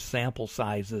large sample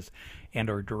sizes and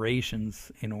or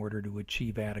durations in order to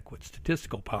achieve adequate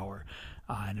statistical power.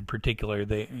 And in particular,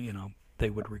 they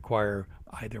would require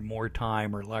either more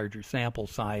time or larger sample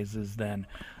sizes than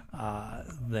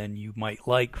you might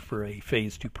like for a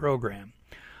phase 2 program.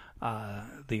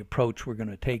 The approach we're going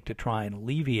to take to try and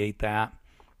alleviate that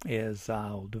is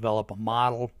we'll develop a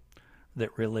model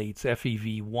that relates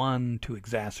FEV1 to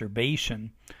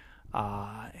exacerbation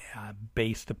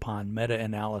based upon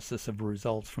meta-analysis of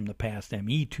results from the past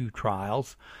ME2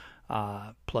 trials,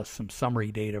 plus some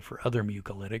summary data for other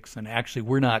mucolytics. And actually,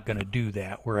 we're not going to do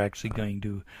that. We're actually going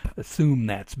to assume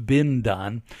that's been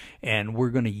done, and we're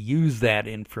going to use that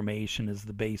information as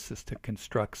the basis to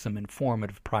construct some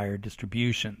informative prior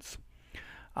distributions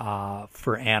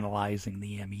for analyzing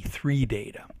the ME3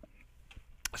 data.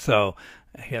 So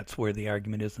that's where the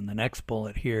argument is in the next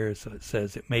bullet here. So it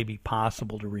says it may be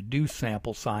possible to reduce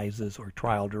sample sizes or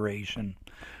trial duration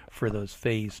for those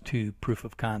phase 2 proof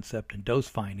of concept and dose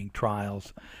finding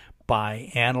trials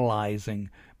by analyzing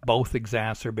both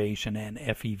exacerbation and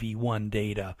FEV1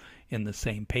 data in the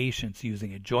same patients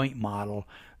using a joint model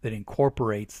that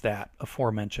incorporates that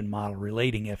aforementioned model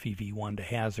relating FEV1 to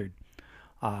hazard,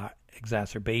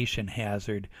 exacerbation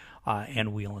hazard,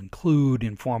 and we'll include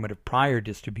informative prior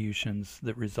distributions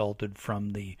that resulted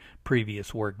from the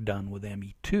previous work done with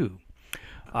ME2.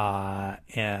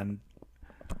 And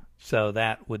so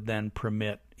that would then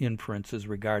permit inferences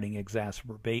regarding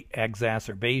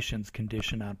exacerbations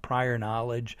conditioned on prior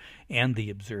knowledge and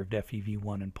the observed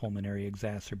FEV1 and pulmonary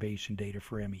exacerbation data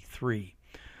for ME3.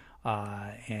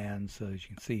 And so as you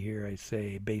can see here, I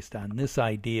say based on this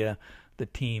idea, the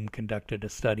team conducted a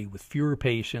study with fewer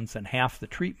patients and half the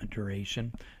treatment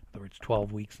duration, in other words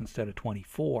 12 weeks instead of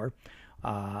 24,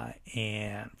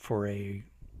 and for a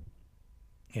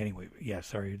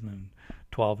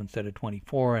 12 instead of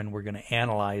 24, and we're going to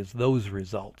analyze those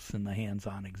results in the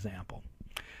hands-on example.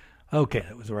 Okay,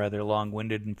 that was rather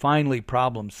long-winded. And finally,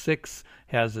 problem 6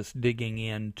 has us digging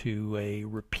into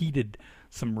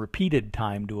some repeated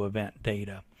time to event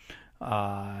data.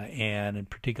 And in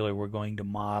particular, we're going to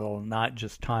model not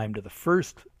just time to the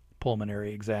first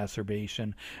pulmonary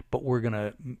exacerbation, but we're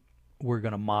going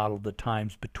to model the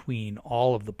times between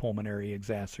all of the pulmonary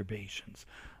exacerbations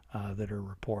that are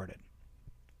reported.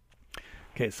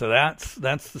 Okay, so that's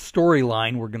the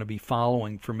storyline we're going to be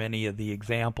following for many of the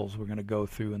examples we're going to go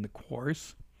through in the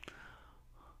course.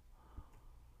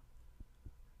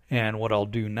 And what I'll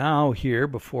do now here,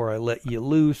 before I let you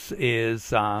loose,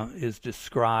 is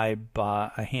describe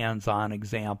a hands-on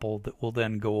example that we'll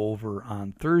then go over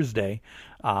on Thursday,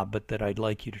 but that I'd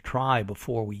like you to try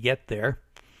before we get there.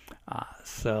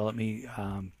 So let me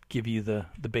give you the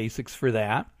basics for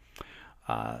that.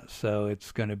 So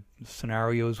it's going to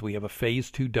scenarios. We have a phase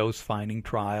 2 dose-finding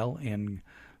trial in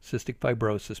cystic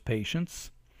fibrosis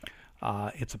patients.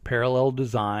 It's a parallel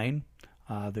design.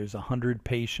 There's 100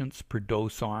 patients per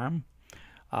dose arm.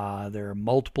 There are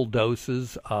multiple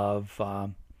doses of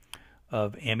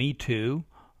ME2.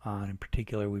 In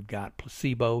particular, we've got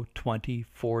placebo, 20,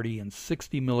 40, and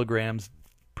 60 milligrams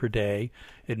per day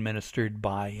administered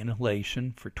by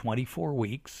inhalation for 24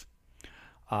 weeks.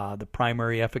 The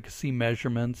primary efficacy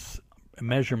measurement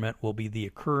will be the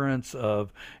occurrence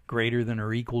of greater than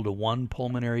or equal to 1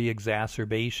 pulmonary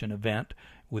exacerbation event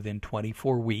within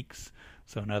 24 weeks.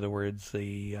 So in other words,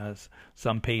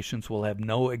 some patients will have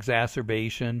no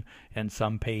exacerbation and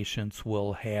some patients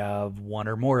will have 1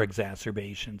 or more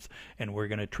exacerbations, and we're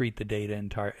going to treat the data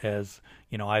as,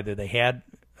 either they had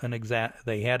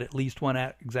at least 1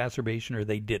 exacerbation or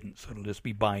they didn't, so it'll just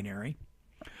be binary.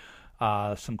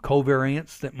 Some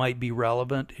covariants that might be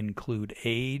relevant include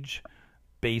age,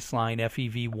 baseline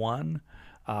FEV1,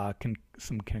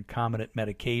 some concomitant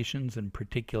medications, in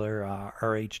particular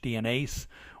rhDNase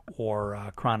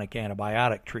or chronic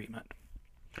antibiotic treatment.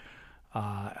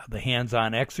 The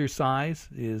hands-on exercise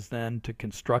is then to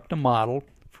construct a model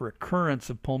for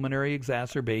occurrence of pulmonary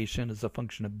exacerbation as a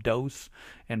function of dose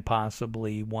and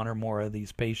possibly 1 or more of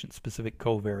these patient-specific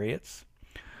covariates.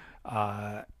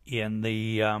 In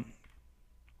the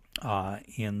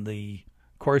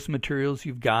course materials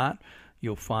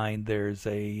you'll find there's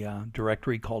a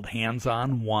directory called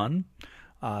Hands-On 1.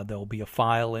 There'll be a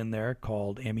file in there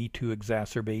called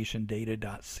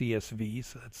me2exacerbationdata.csv,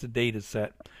 so that's the data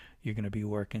set you're going to be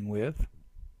working with.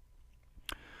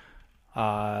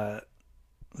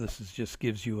 This just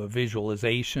gives you a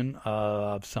visualization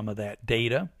of some of that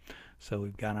data. So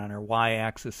we've got on our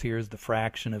y-axis here is the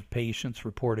fraction of patients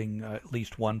reporting at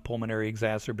least 1 pulmonary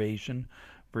exacerbation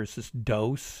versus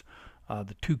dose.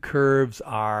 The 2 curves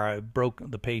are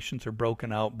the patients are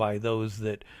broken out by those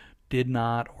that did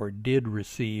not or did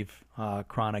receive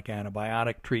chronic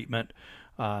antibiotic treatment.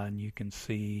 And you can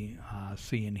see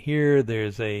in here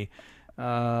there's a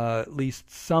at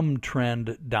least some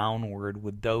trend downward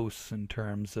with dose in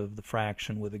terms of the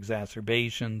fraction with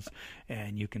exacerbations,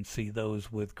 and you can see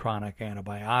those with chronic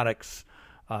antibiotics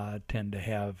tend to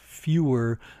have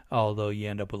fewer, although you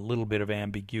end up with a little bit of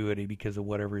ambiguity because of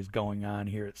whatever is going on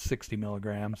here at 60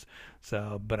 milligrams.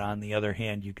 So, but on the other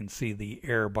hand, you can see the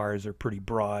error bars are pretty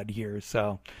broad here,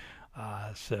 so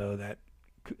that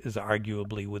is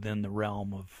arguably within the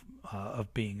realm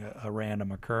of being a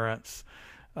random occurrence.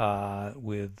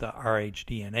 With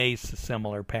rhDNase, a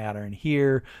similar pattern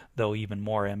here, though even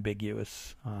more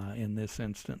ambiguous in this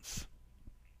instance.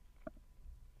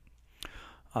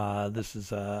 This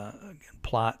is again,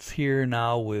 plots here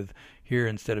now with here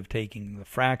instead of taking the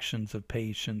fractions of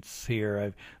patients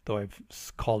here, though I've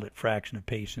called it fraction of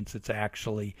patients, it's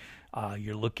actually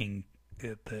you're looking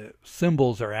at the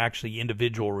symbols are actually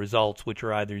individual results, which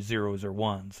are either zeros or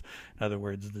ones. In other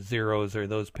words, the zeros are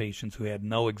those patients who had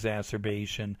no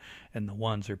exacerbation, and the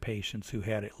ones are patients who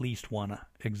had at least one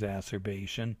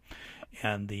exacerbation.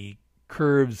 And the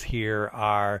curves here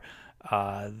are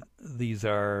these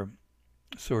are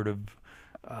sort of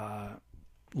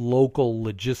local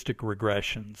logistic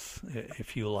regressions,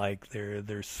 if you like.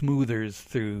 They're smoothers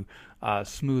through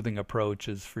smoothing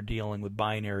approaches for dealing with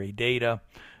binary data.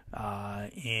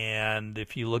 And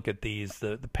if you look at these,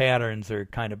 the patterns are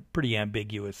kind of pretty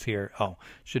ambiguous here. Oh,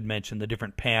 should mention the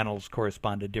different panels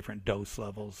correspond to different dose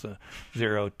levels,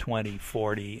 0, 20,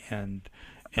 40, and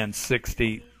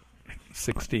 60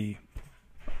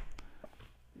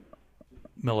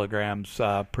 milligrams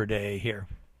per day here.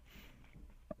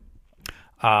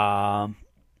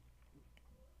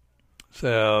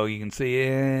 So you can see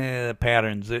the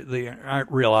patterns. They aren't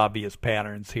real obvious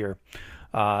patterns here.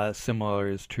 Similar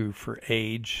is true for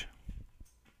age.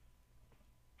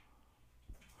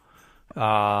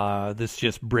 This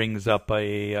just brings up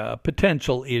a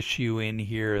potential issue in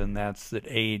here, and that's that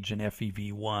age and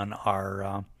FEV1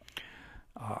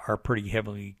 are pretty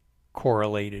heavily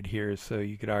correlated here. So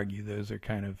you could argue those are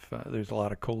kind of there's a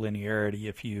lot of collinearity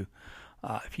if you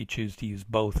choose to use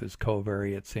both as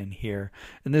covariates in here.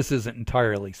 And this isn't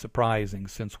entirely surprising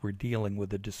since we're dealing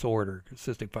with a disorder,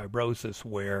 cystic fibrosis,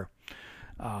 where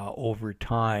over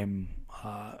time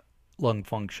lung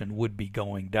function would be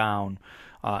going down,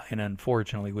 and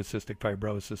unfortunately with cystic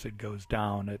fibrosis it goes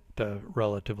down at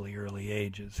relatively early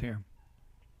ages here.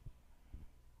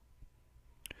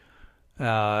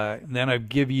 Then I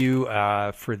give you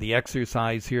for the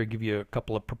exercise here, I give you a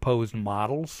couple of proposed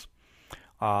models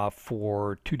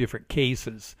for two different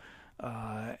cases,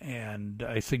 and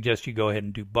I suggest you go ahead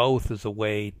and do both as a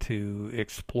way to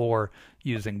explore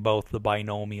using both the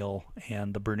binomial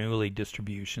and the Bernoulli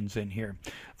distributions in here.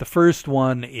 The first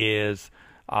one is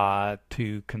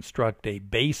to construct a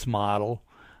base model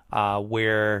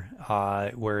where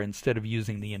instead of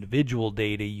using the individual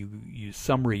data, you use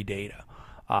summary data.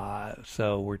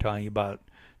 So we're talking about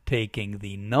taking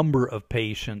the number of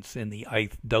patients in the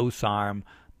ith dose arm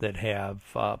that have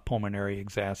pulmonary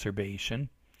exacerbation.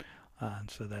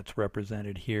 So that's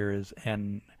represented here as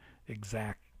n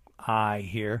exact I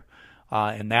here,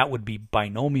 and that would be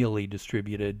binomially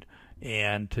distributed,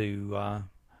 and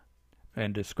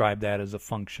describe that as a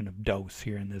function of dose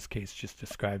here. In this case, just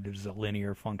described as a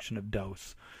linear function of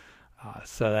dose.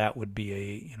 So that would be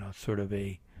a sort of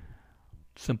a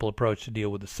simple approach to deal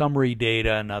with the summary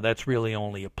data. Now that's really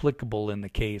only applicable in the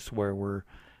case where we're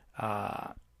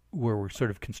sort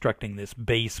of constructing this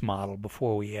base model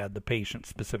before we add the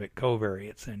patient-specific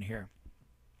covariates in here.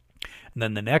 And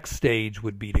then the next stage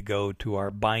would be to go to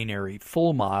our binary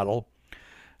full model,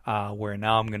 where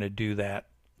now I'm going to do that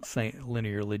same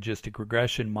linear logistic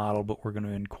regression model, but we're going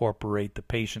to incorporate the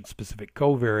patient-specific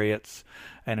covariates,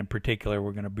 and in particular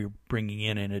we're going to be bringing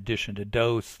in addition to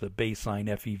dose, the baseline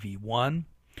FEV1,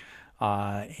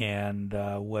 and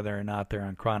whether or not they're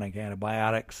on chronic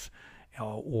antibiotics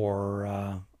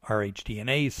or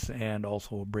rhDNase, and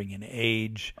also we'll bring in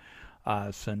age.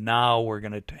 So now we're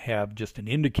going to have just an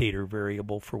indicator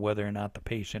variable for whether or not the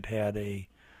patient had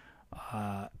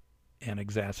an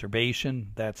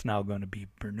exacerbation. That's now going to be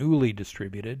Bernoulli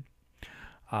distributed.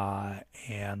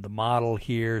 And the model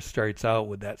here starts out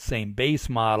with that same base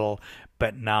model,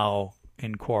 but now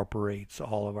incorporates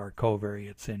all of our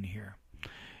covariates in here.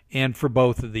 And for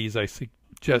both of these, I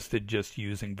suggested just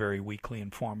using very weakly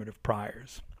informative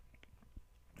priors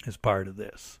as part of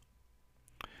this.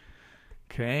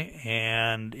 Okay,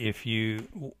 and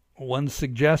one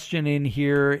suggestion in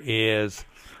here is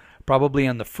probably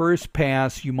on the first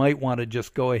pass you might want to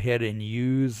just go ahead and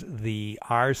use the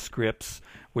R scripts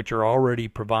which are already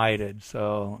provided.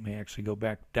 So let me actually go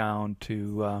back down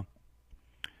to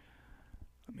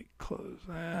let me close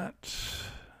that.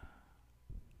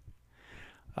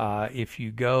 If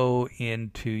you go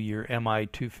into your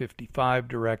MI255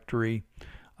 directory,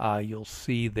 you'll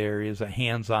see there is a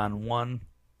hands-on one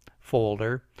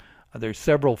folder. There's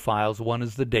several files. One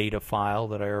is the data file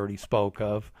that I already spoke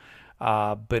of,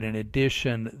 but in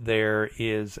addition there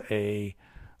is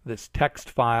this text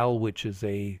file, which is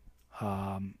the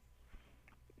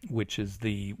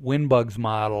WinBUGS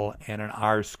model and an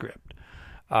R script.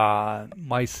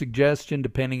 My suggestion,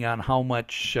 depending on how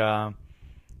much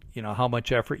how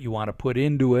much effort you want to put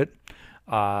into it,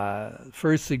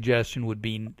 first suggestion would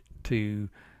be to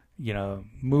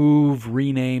move,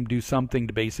 rename, do something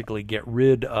to basically get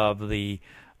rid of the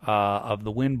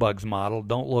WinBUGS model.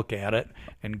 Don't look at it,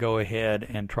 and go ahead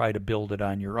and try to build it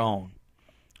on your own.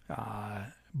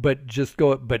 But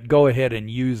go ahead and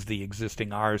use the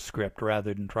existing R script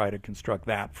rather than try to construct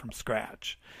that from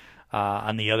scratch.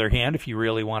 On the other hand, if you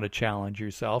really want to challenge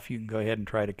yourself, you can go ahead and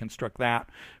try to construct that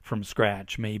from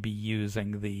scratch, maybe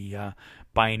using the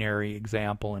binary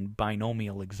example and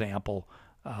binomial example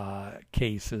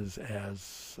cases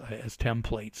as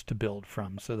templates to build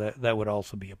from. So that would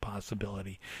also be a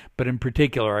possibility. But in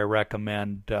particular, I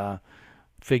recommend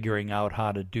figuring out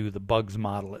how to do the bugs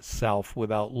model itself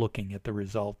without looking at the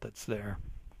result that's there.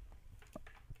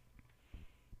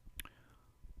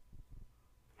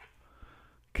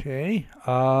 Okay,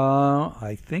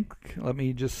 I think, let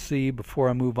me just see before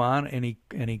I move on,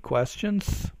 any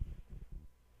questions?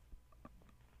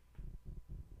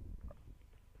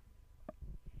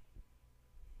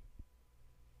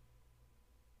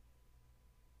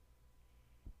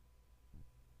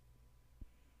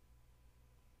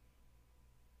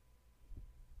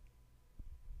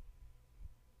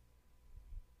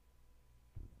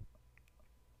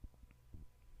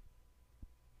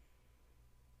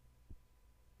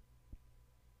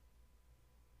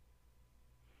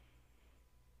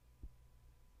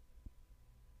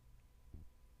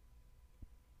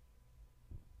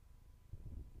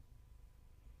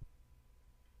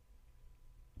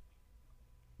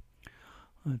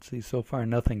 Let's see, so far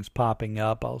nothing's popping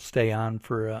up. I'll stay on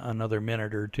for another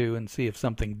minute or two and see if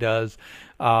something does.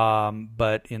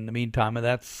 But in the meantime,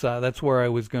 that's where I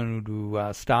was going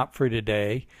to stop for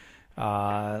today.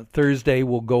 Thursday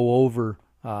we'll go over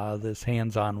this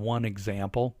hands-on one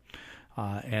example.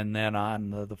 And then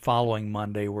on the following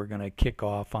Monday we're going to kick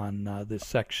off on this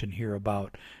section here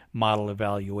about model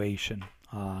evaluation,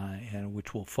 and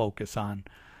which will focus on,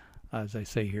 as I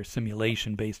say here,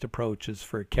 simulation-based approaches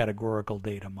for categorical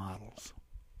data models.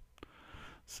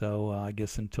 So I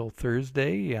guess until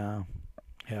Thursday,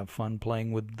 have fun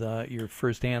playing with your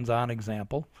first hands-on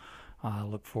example.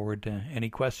 Look forward to any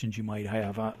questions you might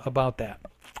have about that.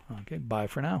 Okay, bye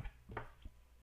for now.